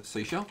with the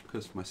seashell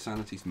because my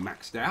sanity's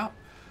maxed out.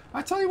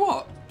 I tell you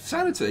what,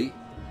 sanity,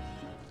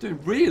 doing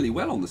really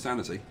well on the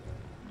sanity.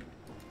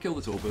 Kill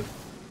the torbird.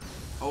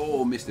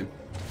 Oh, missed him.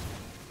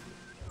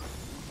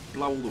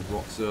 Blow all the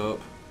rocks up.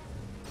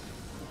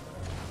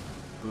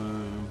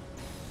 Boom.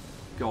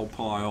 Gold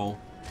pile.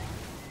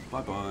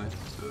 Bye bye.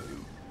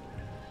 Boom.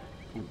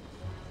 Ooh.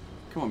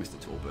 Come on, Mr.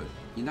 Torbird.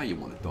 You know you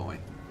want to die.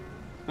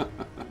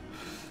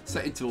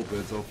 Setting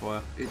Torbirds on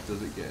fire. It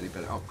doesn't get any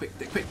better. Oh, quick,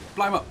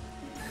 blow him up.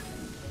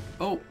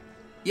 Oh,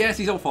 yes,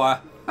 he's on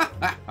fire.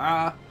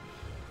 That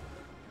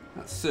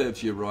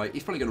serves you right.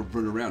 He's probably going to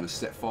run around and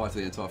set fire to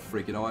the entire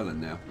freaking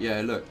island now.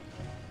 Yeah, look.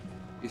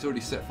 He's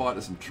already set fire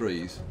to some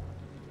trees.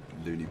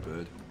 Loony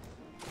bird.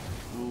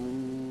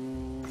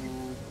 Oh.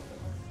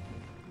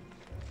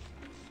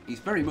 He's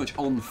very much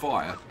on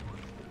fire.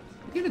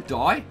 You're going to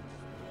die?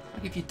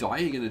 Like if you die,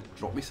 you're going to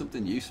drop me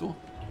something useful?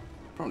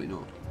 Probably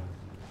not.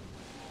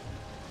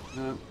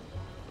 You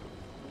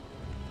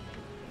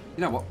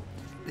know what?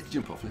 Let's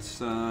jump off.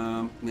 Let's,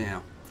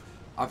 now.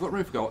 I've got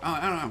room for gold. Oh,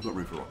 I've got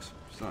room for rocks.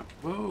 So,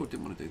 whoa,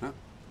 didn't want to do that.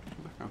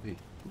 Come back over here.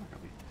 Come back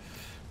over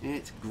here.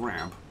 Let's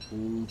grab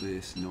all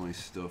this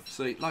nice stuff.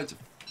 See, loads of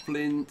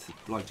flint,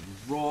 loads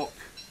of rock.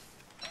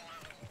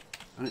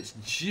 And it's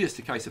just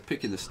a case of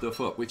picking the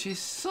stuff up, which is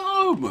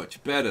so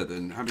much better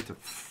than having to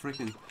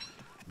freaking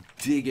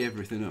dig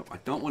everything up. I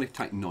don't want to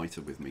take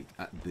Niter with me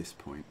at this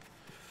point.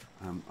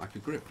 I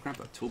could grab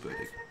that toolbird.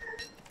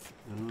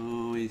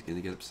 Oh, he's going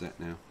to get upset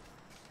now.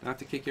 I have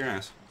to kick your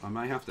ass. I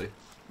may have to.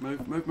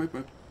 Move, move, move,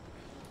 move.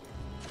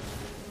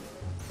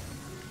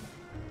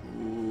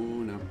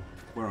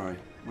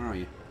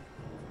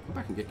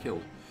 come back and get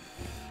killed.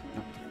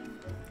 No,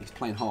 he's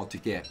playing hard to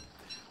get.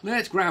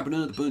 Let's grab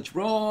another bunch of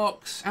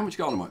rocks. How much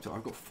gold am I up to?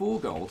 I've got 4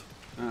 gold.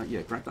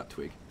 Yeah, grab that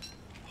twig.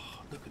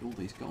 Oh, look at all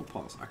these gold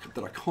piles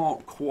that I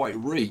can't quite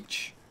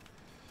reach.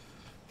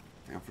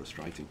 How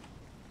frustrating.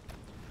 I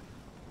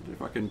wonder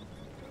if I can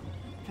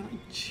I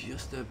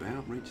just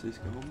about reach this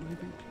gold,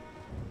 maybe?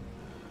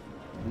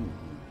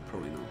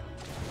 Probably not.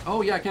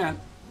 Oh, yeah, I can.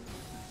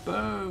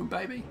 Boom,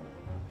 baby.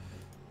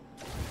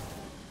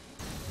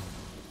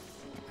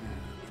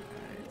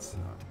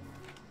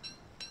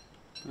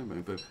 Boom,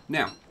 boom, boom.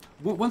 Now,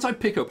 once I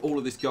pick up all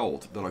of this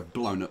gold that I've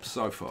blown up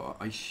so far,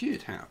 I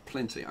should have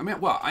plenty. I mean,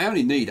 well, I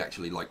only need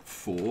actually like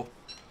 4.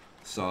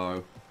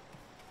 So,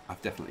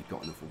 I've definitely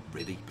got enough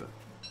already, but...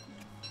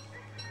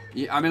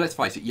 Yeah, I mean, let's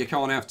face it, you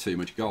can't have too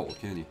much gold,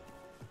 can you?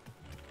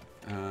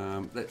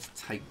 Let's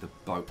take the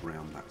boat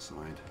round that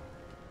side.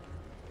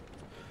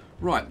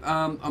 Right,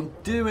 I'm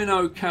doing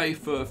okay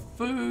for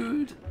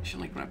food.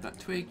 Shall I grab that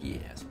twig? Yeah,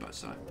 I suppose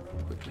so.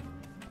 Quickly.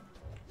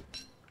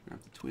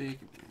 Grab the twig.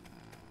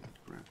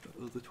 Grab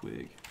the other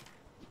twig.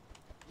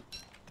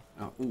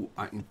 Oh, ooh,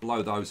 I can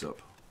blow those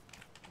up.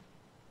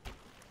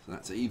 So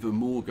that's even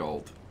more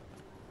gold.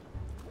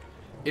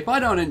 If I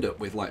don't end up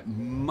with like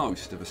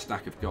most of a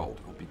stack of gold,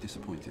 I'll be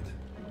disappointed.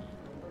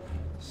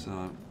 So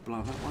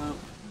blow that one up,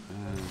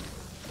 and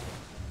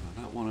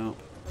blow that one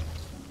up.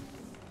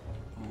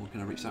 Oh,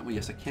 can I reach that one?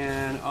 Yes, I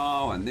can.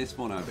 Oh, and this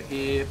one over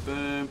here.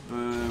 Boom,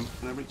 boom.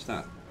 Can I reach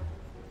that?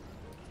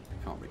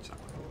 I can't reach that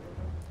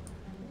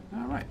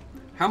one. All right.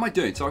 How am I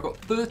doing? So I've got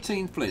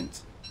 13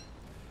 flint.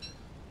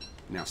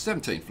 Now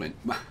 17 flint.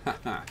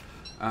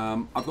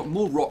 I've got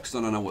more rocks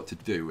than I know what to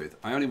do with.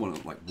 I only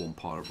want like 1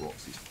 pile of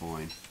rocks. It's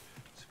fine.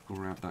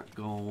 Grab that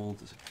gold.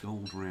 There's a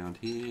gold round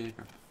here.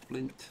 Grab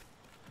flint.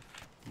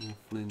 More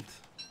flint.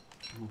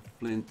 More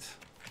flint.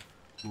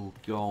 More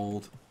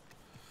gold.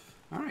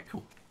 Alright,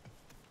 cool.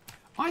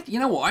 You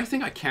know what? I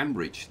think I can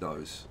reach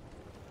those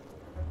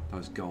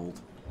gold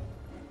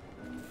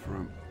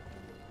from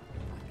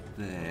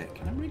there.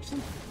 Can I reach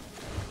them?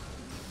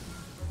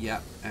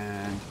 Yeah,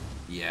 and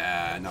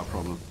yeah, no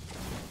problem.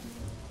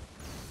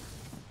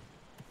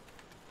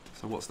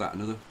 So what's that?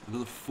 Another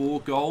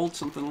 4 gold,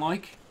 something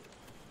like?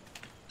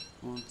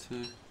 1, 2,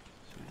 3, so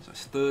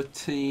that's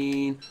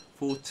 13,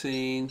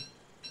 14,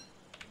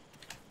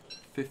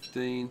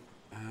 15.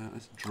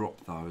 Let's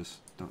drop those.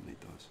 Don't need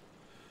those.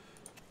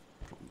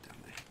 Drop them down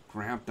there.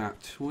 Grab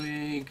that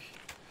twig.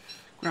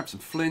 Grab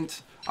some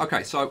flint.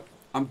 Okay, so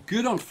I'm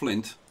good on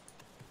flint.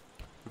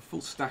 A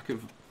full stack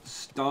of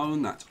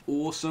stone. That's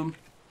awesome.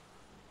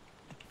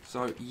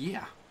 So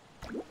yeah,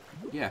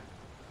 yeah.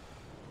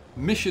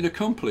 Mission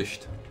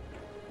accomplished.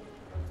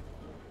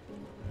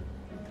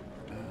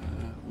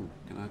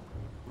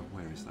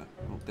 Is that?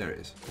 Oh, there it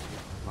is.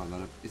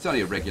 It's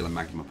only a regular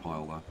magma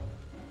pile though.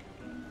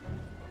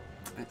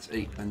 Let's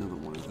eat another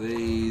one of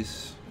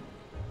these.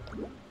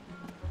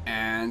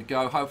 And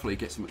go hopefully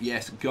get some,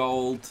 yes,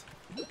 gold.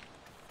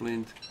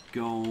 Flint,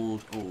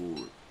 gold.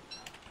 Oh.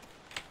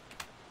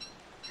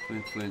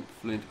 Flint, flint,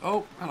 flint.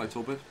 Oh, hello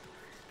Tobu.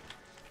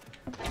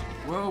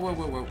 Whoa, whoa,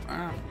 whoa, whoa.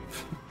 Ah.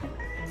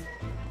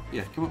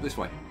 Yeah, come up this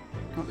way.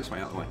 Come up this way,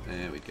 out the way.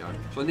 There we go.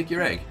 Shall I nick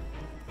your egg?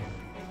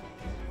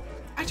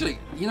 Actually,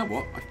 you know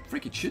what? I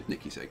freaking should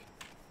nick his egg.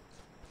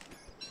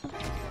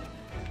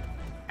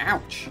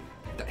 Ouch!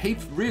 He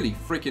really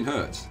freaking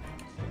hurts.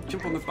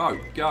 Jump on the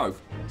boat. Go.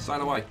 Sail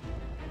away.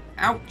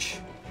 Ouch!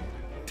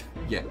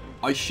 Yeah,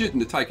 I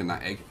shouldn't have taken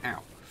that egg.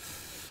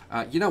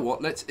 Ow. You know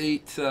what? Let's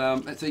eat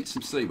some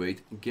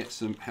seaweed and get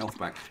some health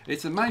back.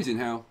 It's amazing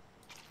how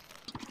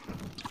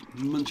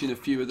munching a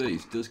few of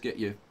these does get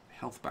your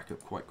health back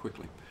up quite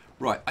quickly.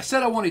 Right, I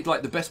said I wanted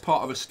like the best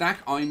part of a stack.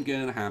 I'm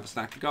gonna have a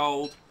stack of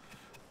gold.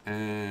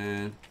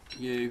 And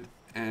you,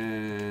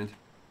 and...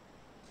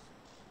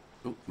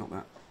 Oh, not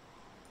that.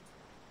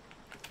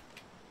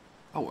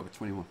 Oh, I've got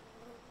 21.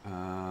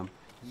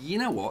 You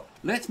know what?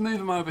 Let's move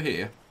them over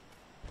here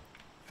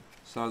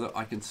so that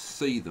I can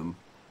see them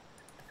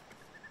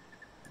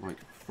like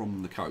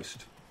from the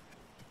coast.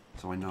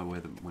 So I know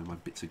where my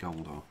bits of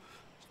gold are.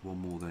 There's one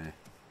more there.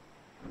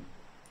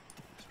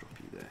 Let's drop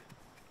you there.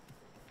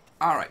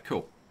 Alright,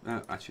 cool.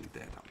 Actually,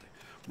 there, down there.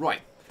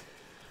 Right.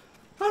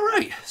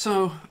 Alright,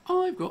 so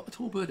I've got a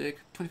tall bird egg,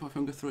 25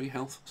 hunger, 3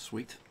 health,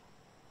 sweet.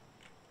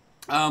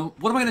 What am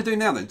I going to do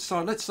now then?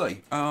 So let's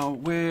see, what are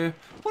we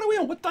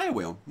on? What day are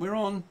we on? We're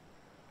on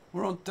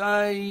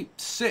day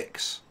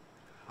 6.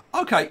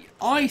 Okay,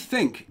 I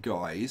think,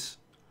 guys,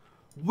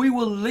 we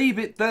will leave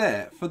it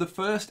there for the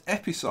first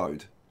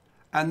episode.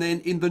 And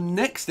then in the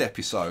next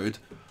episode,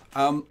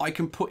 I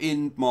can put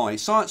in my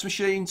science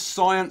machine,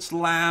 science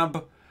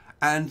lab,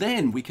 and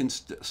then we can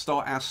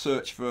start our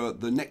search for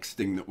the next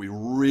thing that we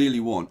really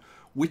want,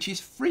 which is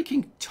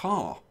freaking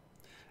tar.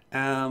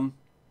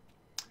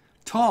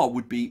 Tar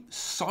would be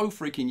so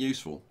freaking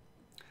useful,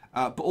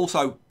 but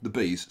also the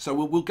bees. So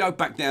we'll go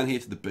back down here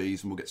to the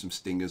bees and we'll get some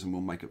stingers and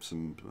we'll make up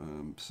some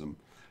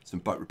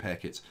boat repair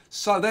kits.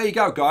 So there you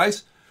go,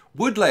 guys.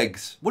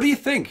 Woodlegs, what do you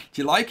think?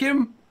 Do you like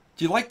him?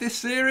 Do you like this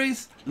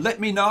series? Let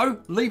me know.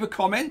 Leave a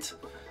comment.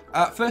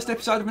 First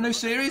episode of a new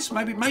series.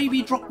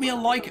 Maybe drop me a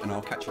like, and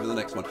I'll catch you for the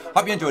next one.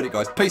 Hope you enjoyed it,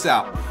 guys. Peace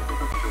out.